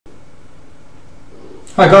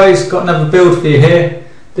Hi guys, got another build for you here.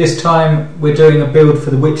 This time we're doing a build for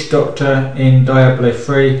the Witch Doctor in Diablo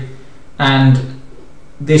 3, and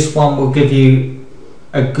this one will give you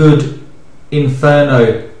a good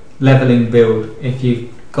Inferno leveling build. If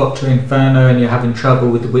you've got to Inferno and you're having trouble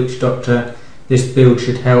with the Witch Doctor, this build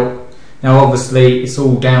should help. Now obviously it's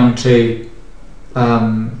all down to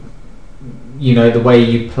the way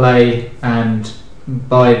you play, and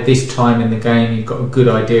by this time in the game you've got a good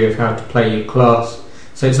idea of how to play your class.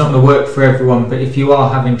 So it's not going to work for everyone, but if you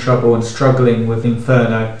are having trouble and struggling with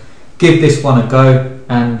Inferno, give this one a go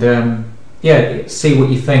and see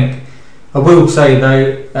what you think. I will say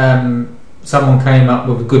though, someone came up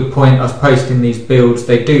with a good point. I was posting these builds,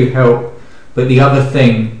 they do help, but the other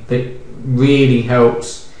thing that really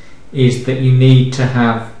helps is that you need to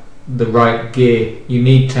have the right gear. You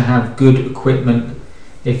need to have good equipment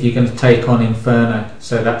if you're going to take on Inferno.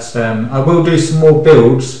 So that's I will do some more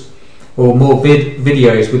builds or more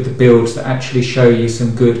videos with the builds that actually show you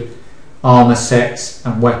some good armor sets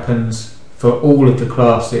and weapons for all of the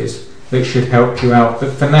classes, which should help you out.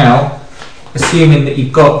 But for now, assuming that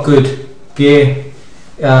you've got good gear,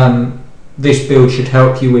 this build should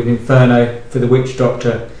help you with Inferno for the Witch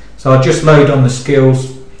Doctor. So I'll just load on the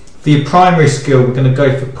skills. For your primary skill, we're going to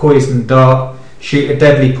go for Poison Dart. Shoot a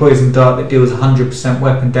deadly poison dart that deals 100%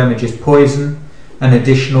 weapon damage as poison, an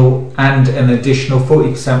additional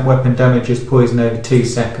 40% weapon damage as poison over 2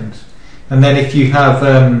 seconds. And then if you have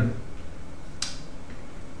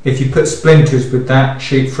if you put splinters with that,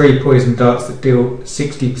 shoot 3 poison darts that deal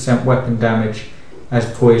 60% weapon damage as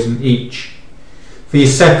poison each. For your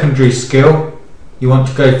secondary skill, you want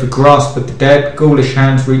to go for Grasp of the Dead. Ghoulish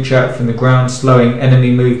hands reach out from the ground, slowing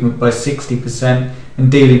enemy movement by 60%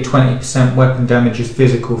 and dealing 20% weapon damage as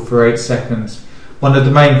physical for 8 seconds. One of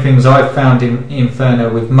the main things I've found in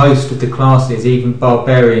Inferno with most of the classes, even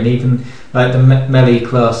Barbarian, even like the melee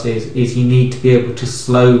classes, is you need to be able to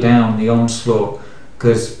slow down the onslaught,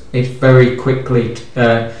 because it's very quickly,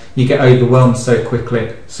 you get overwhelmed so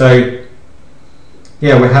quickly. So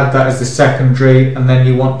yeah, we have that as the secondary, and then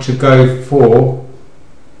you want to go for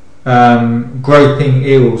Groping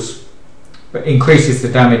Eels, but increases the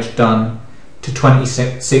damage done to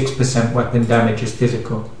 26% weapon damage as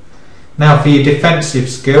physical. Now for your defensive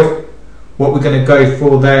skill, what we're going to go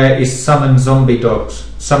for there is Summon Zombie Dogs.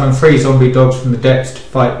 Summon 3 zombie dogs from the depths to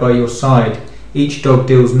fight by your side. Each dog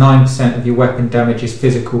deals 9% of your weapon damage as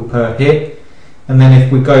physical per hit. And then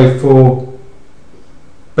if we go for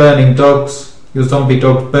Burning Dogs, your zombie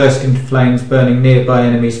dogs burst into flames, burning nearby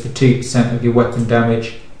enemies for 2% of your weapon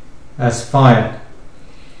damage as fire.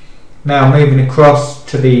 Now moving across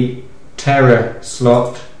to the Terror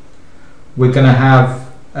slot, we're going to have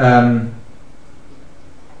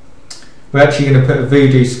we're actually going to put a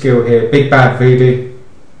Voodoo skill here, Big Bad Voodoo.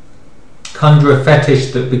 Conjure a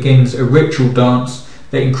fetish that begins a ritual dance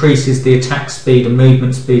that increases the attack speed and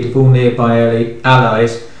movement speed of all nearby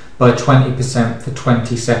allies by 20% for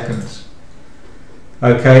 20 seconds.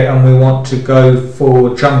 Okay, and we want to go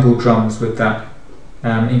for Jungle Drums with that.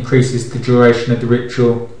 Increases the duration of the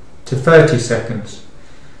ritual to 30 seconds.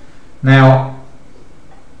 Now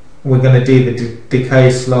we're going to do the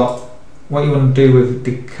Decay slot. What you want to do with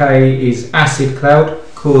Decay is Acid Cloud.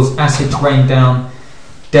 Cause acid to rain down,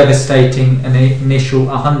 devastating an initial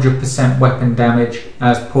 100% weapon damage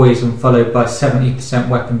as poison, followed by 70%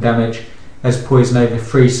 weapon damage as poison over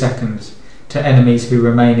 3 seconds to enemies who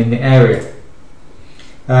remain in the area.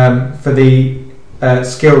 For the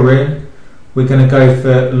skill rune, we're going to go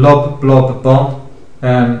for Lob Blob Bomb.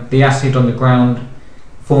 The acid on the ground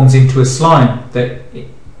forms into a slime that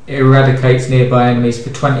eradicates nearby enemies for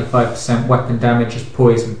 25% weapon damage as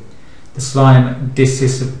poison. The slime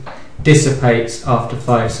dissipates after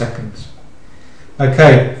 5 seconds.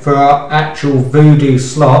 Okay, for our actual Voodoo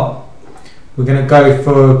slot, we're going to go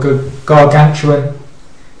for Gargantuan.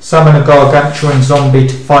 Summon a Gargantuan zombie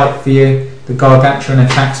to fight for you. The Gargantuan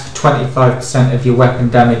attacks for 25% of your weapon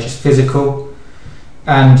damage as physical.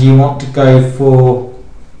 And you want to go for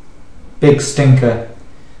Big Stinker.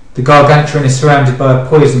 The Gargantuan is surrounded by a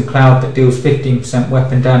poison cloud that deals 15%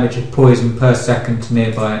 weapon damage of poison per second to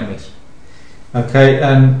nearby enemies. Okay,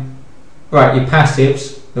 right, your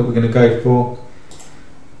passives that we're going to go for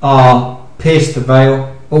are Pierce the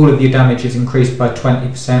Veil. All of your damage is increased by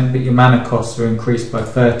 20%, but your mana costs are increased by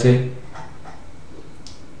 30.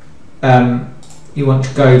 You want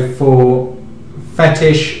to go for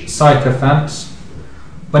Fetish Sycophants.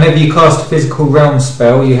 Whenever you cast a physical realm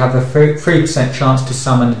spell, you have a 3% chance to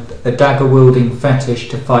summon a dagger-wielding fetish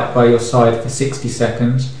to fight by your side for 60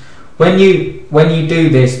 seconds. When you do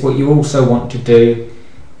this, what you also want to do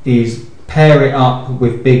is pair it up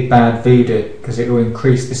with Big Bad Voodoo, because it will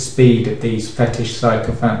increase the speed of these fetish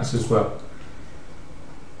sycophants as well.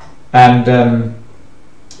 And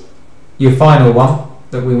your final one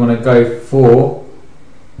that we want to go for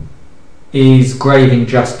is Grave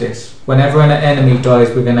Injustice. Whenever an enemy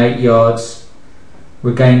dies within 8 yards, you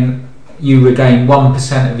regain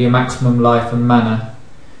 1% of your maximum life and mana,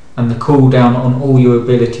 and the cooldown on all your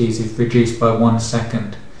abilities is reduced by 1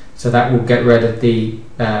 second. So that will get rid of the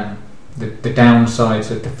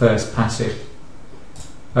downsides of the first passive.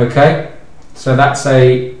 Okay, so that's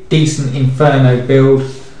a decent Inferno build.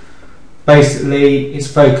 Basically, it's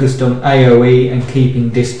focused on AoE and keeping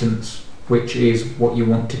distance, which is what you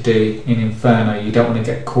want to do in Inferno. You don't want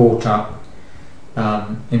to get caught up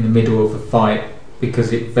in the middle of a fight,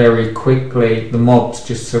 because it very quickly, the mobs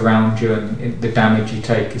just surround you and the damage you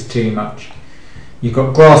take is too much. You've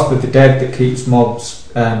got Grasp of the Dead that keeps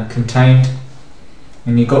mobs contained,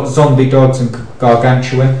 and you've got Zombie Dogs and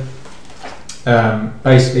Gargantuan.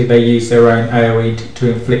 Basically they use their own AoE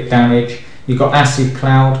to inflict damage. You've got Acid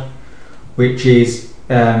Cloud, which is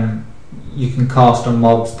you can cast on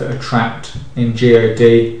mobs that are trapped in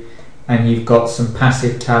GOD, and you've got some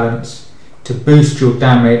passive talents to boost your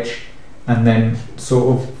damage and then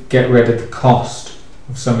sort of get rid of the cost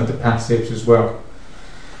of some of the passives as well.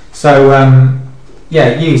 So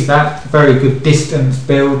yeah, use that. Very good distance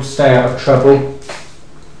build, stay out of trouble,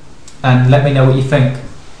 and let me know what you think,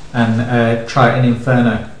 and try it in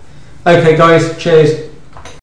Inferno. Okay guys, cheers.